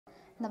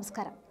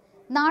നമസ്കാരം.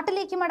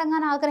 നാട്ടിലേക്ക്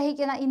മടങ്ങാൻ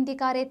ആഗ്രഹിക്കുന്ന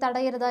ഇന്ത്യക്കാരെ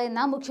തടയരുത്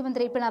എന്ന്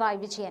മുഖ്യമന്ത്രി പിണറായി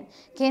വിജയൻ.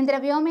 കേന്ദ്ര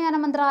വ്യോമയാന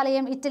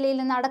മന്ത്രാലയം ഇറ്റലിയിൽ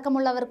നിന്ന്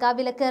അടക്കമുള്ളവർക്ക്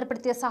വിലക്ക്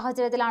ഏർപ്പെടുത്തിയ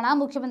സാഹചര്യത്തിലാണ്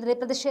മുഖ്യമന്ത്രി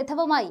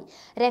പ്രതിഷേധവുമായി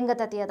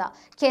രംഗത്തെത്തിയത്.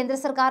 കേന്ദ്ര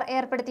സർക്കാർ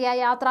ഏർപ്പെടുത്തിയ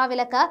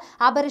യാത്രാവിലക്ക്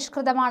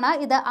അപരിഷ്കൃതമാണ്.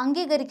 ഇത്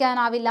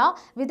അംഗീകരിക്കാനാവില്ല.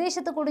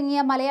 വിദേശത്ത്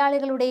കുടുങ്ങിയ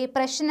മലയാളികളുടെ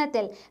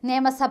പ്രശ്നത്തിൽ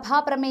നിയമസഭാ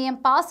പ്രമേയം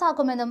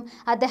പാസാക്കുമെന്നും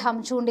അദ്ദേഹം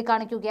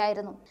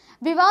ചൂണ്ടിക്കാണിക്കുകയായിരുന്നു.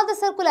 വിവാദ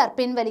സർക്കുലർ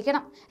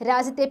പിൻവലിക്കണം.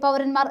 രാജ്യത്തെ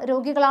പൗരന്മാർ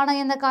രോഗികളാണ്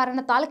എന്ന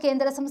കാരണത്താൽ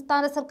കേന്ദ്ര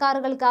സംസ്ഥാന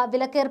സർക്കാരുകൾക്ക്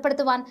വിലക്കേർപ്പെടുത്തും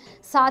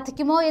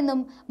സാധിക്കുമോ എന്നും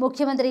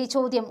മുഖ്യമന്ത്രി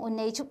ചോദ്യം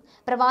ഉന്നയിച്ചു.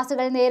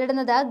 പ്രവാസികൾ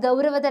നേരിടുന്നത്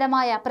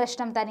ഗൗരവതരമായ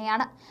പ്രശ്നം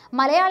തന്നെയാണ്.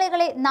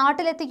 മലയാളികളെ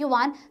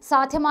നാട്ടിലെത്തിക്കുവാൻ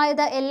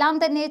സാധ്യമായത് എല്ലാം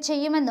തന്നെ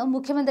ചെയ്യുമെന്നും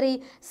മുഖ്യമന്ത്രി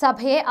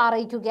സഭയെ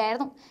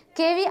അറിയിക്കുകയായിരുന്നു.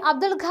 KV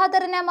അബ്ദുൽ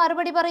ഖാദറിന്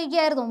മറുപടി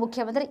പറയുകയായിരുന്നു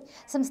മുഖ്യമന്ത്രി.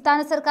 സംസ്ഥാന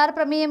സർക്കാർ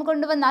പ്രമേയം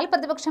കൊണ്ടുവന്നാൽ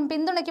പ്രതിപക്ഷം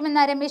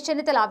പിന്തുണയ്ക്കുമെന്ന് രമേശ്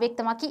ചെന്നിത്തല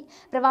വ്യക്തമാക്കി.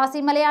 പ്രവാസി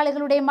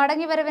മലയാളികളുടെ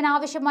മടങ്ങിവരവിന്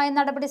ആവശ്യമായ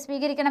നടപടി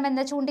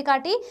സ്വീകരിക്കണമെന്ന്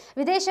ചൂണ്ടിക്കാട്ടി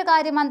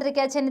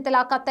വിദേശകാര്യമന്ത്രിക്ക്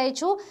ചെന്നിത്തല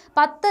കത്തയച്ചു.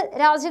 10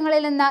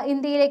 രാജ്യങ്ങളിൽ നിന്ന്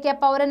ഇന്ത്യയിലേക്ക്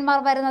പൗരന്മാർ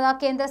വരുന്നത്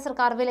കേന്ദ്ര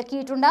സർക്കാർ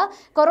വിലക്കിയിട്ടുണ്ട്.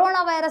 കൊറോണ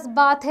വൈറസ്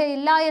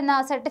ബാധയില്ല എന്ന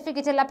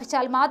സർട്ടിഫിക്കറ്റ്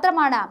ലഭിച്ചാൽ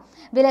മാത്രമാണ്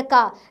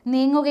വിലക്ക്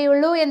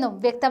നീങ്ങുകയുള്ളൂ എന്നും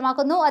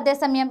വ്യക്തമാക്കുന്നു.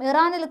 അതേസമയം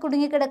ഇറാനിൽ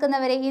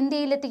കുടുങ്ങിക്കിടക്കുന്നവരെ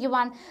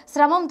ഇന്ത്യയിലെത്തിക്കുവാൻ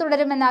ശ്രമം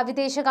തുടരുമെന്ന്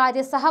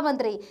വിദേശകാര്യ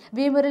സഹമന്ത്രി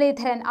വി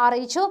മുരളീധരൻ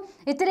അറിയിച്ചു.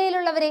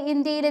 ഇറ്റലിയിലുള്ളവരെ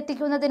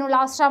ഇന്ത്യയിലെത്തിക്കുന്നതിനുള്ള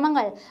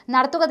ശ്രമങ്ങൾ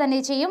നടത്തുക തന്നെ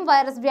ചെയ്യും.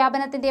 വൈറസ്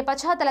വ്യാപനത്തിന്റെ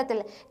പശ്ചാത്തലത്തിൽ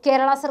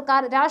കേരള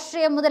സർക്കാർ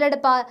രാഷ്ട്രീയ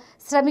മുതലെടുപ്പ്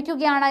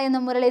ശ്രമിക്കുകയാണ്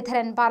എന്നും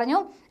മുരളീധരൻ പറഞ്ഞു.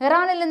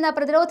 ഇറാനിൽ നിന്ന്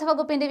പ്രതിരോധ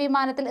വകുപ്പിന്റെ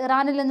വിമാനത്തിൽ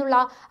ഇറാനിൽ നിന്നുള്ള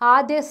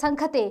ആദ്യ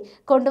സംഘത്തെ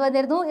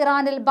കൊണ്ടുവന്നിരുന്നു.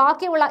 ഇറാനിൽ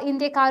ബാക്കിയുള്ള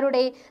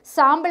ഇന്ത്യക്കാരുടെ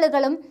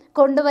സാമ്പിളുകളും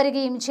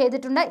കൊണ്ടുവരികയും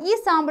ചെയ്തിട്ടുണ്ട്. ഈ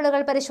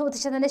സാമ്പിളുകൾ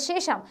പരിശോധിച്ചതിന്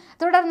ശേഷം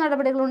തുടർ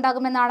നടപടികൾ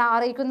ഉണ്ടാകുമെന്നാണ്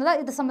അറിയിക്കുന്നത്.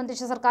 ഇത്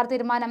സംബന്ധിച്ച സർക്കാർ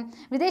തീരുമാനം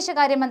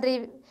വിദേശകാര്യമന്ത്രി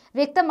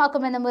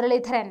വ്യക്തമാക്കുമെന്ന്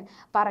മുരളീധരൻ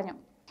പറഞ്ഞു.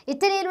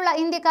 ഇറ്റലിയിലുള്ള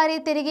ഇന്ത്യക്കാരെ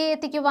തിരികെ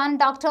എത്തിക്കുവാൻ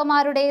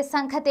ഡോക്ടർമാരുടെ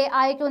സംഘത്തെ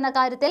അയക്കുന്ന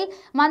കാര്യത്തിൽ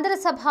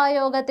മന്ത്രിസഭാ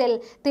യോഗത്തിൽ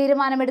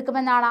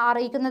തീരുമാനമെടുക്കുമെന്നാണ്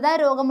അറിയിക്കുന്നത്.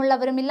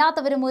 രോഗമുള്ളവരും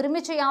ഇല്ലാത്തവരും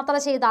ഒരുമിച്ച് യാത്ര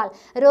ചെയ്താൽ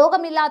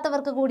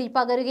രോഗമില്ലാത്തവർക്ക് കൂടി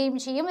പകരുകയും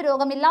ചെയ്യും.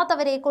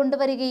 രോഗമില്ലാത്തവരെ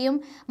കൊണ്ടുവരികയും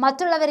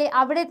മറ്റുള്ളവരെ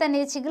അവിടെ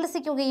തന്നെ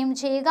ചികിത്സിക്കുകയും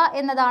ചെയ്യുക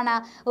എന്നതാണ്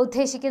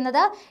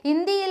ഉദ്ദേശിക്കുന്നത്.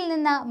 ഇന്ത്യയിൽ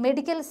നിന്ന്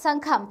മെഡിക്കൽ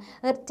സംഘം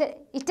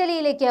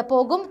ഇറ്റലിയിലേക്ക്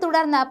പോകും.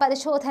 തുടർന്ന്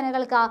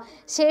പരിശോധനകൾക്ക്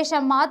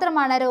ശേഷം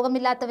മാത്രമാണ്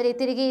രോഗമില്ലാത്തവരെ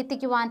തിരികെ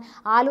എത്തിക്കുവാൻ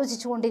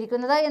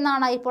ആലോചിച്ചുകൊണ്ടിരിക്കുന്നത്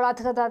എന്നാണ് ഇപ്പോൾ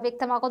അധികൃതർ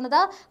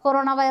വ്യക്തമാക്കുന്നത്.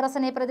 കൊറോണ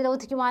വൈറസിനെ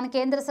പ്രതിരോധിക്കുവാൻ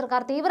കേന്ദ്ര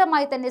സർക്കാർ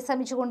തീവ്രമായി തന്നെ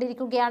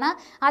ശ്രമിച്ചുകൊണ്ടിരിക്കുകയാണ്.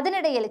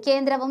 അതിനിടയിൽ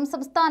കേന്ദ്രവും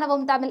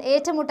സംസ്ഥാനവും തമ്മിൽ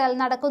ഏറ്റുമുട്ടൽ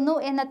നടക്കുന്നു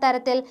എന്ന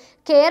തരത്തിൽ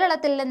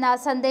കേരളത്തിൽ നിന്ന്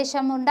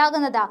സന്ദേശം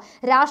ഉണ്ടാകുന്നത്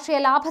രാഷ്ട്രീയ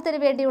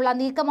ലാഭത്തിന് വേണ്ടിയുള്ള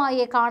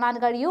നീക്കമായേ കാണാൻ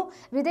കഴിയൂ.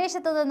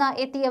 വിദേശത്ത് നിന്ന്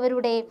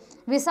എത്തിയവരുടെ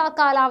വിസ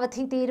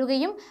കാലാവധി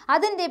തീരുകയും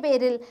അതിന്റെ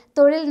പേരിൽ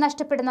തൊഴിൽ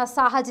നഷ്ടപ്പെടുന്ന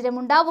സാഹചര്യം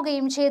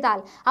ഉണ്ടാവുകയും ചെയ്താൽ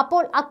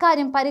അപ്പോൾ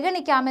അക്കാര്യം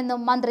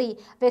പരിഗണിക്കാമെന്നും മന്ത്രി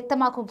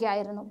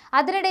വ്യക്തമാക്കുകയായിരുന്നു.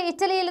 അതിനിടെ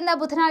ഇറ്റലിയിൽ നിന്ന്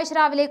ബുധനാഴ്ച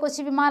രാവിലെ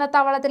കൊച്ചി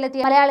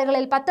വിമാനത്താവളത്തിലെത്തിയ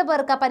മലയാളികളിൽ 10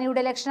 പേർക്ക്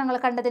പനിയുടെ ലക്ഷണങ്ങൾ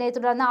കണ്ടതിനെ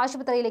തുടർന്ന്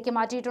ആശുപത്രിയിലേക്ക്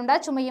മാറ്റിയിട്ടുണ്ട്.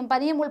 ചുമയും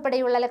പനിയും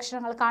ഉൾപ്പെടെയുള്ള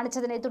ലക്ഷണങ്ങൾ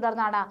കാണിച്ചതിനെ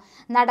തുടർന്നാണ്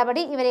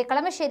നടപടി. ഇവരെ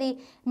കളമശ്ശേരി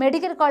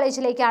മെഡിക്കൽ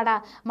കോളേജിലേക്കാണ്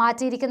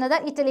മാറ്റിയിരിക്കുന്നത്.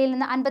 ഇറ്റലിയിൽ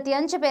നിന്ന്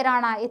 55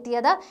 പേരാണ്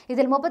എത്തിയത്.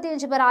 ഇതിൽ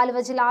 35 പേർ ആലുവ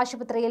ജില്ലാ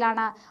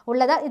ആശുപത്രിയിലാണ്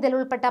ഉള്ളത്. ഇതിൽ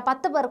ഉൾപ്പെട്ട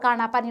 10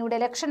 പേർക്കാണ് പനിയുടെ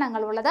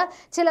ലക്ഷണങ്ങൾ ഉള്ളത്.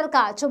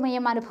 ചിലർക്ക്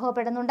ചുമയും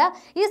അനുഭവപ്പെടുന്നുണ്ട്.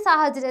 ഈ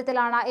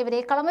സാഹചര്യത്തിലാണ്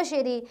ഇവരെ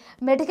കളമശ്ശേരി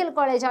മെഡിക്കൽ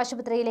കോളേജ്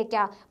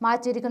ആശുപത്രിയിലേക്ക്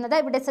മാറ്റിയിരിക്കുന്നത്.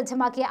 ഇവിടെ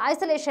സജ്ജമാക്കിയ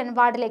ഐസൊലേഷൻ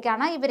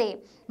വാർഡിലേക്കാണ് ഇവരെ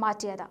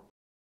മാറ്റിയത്.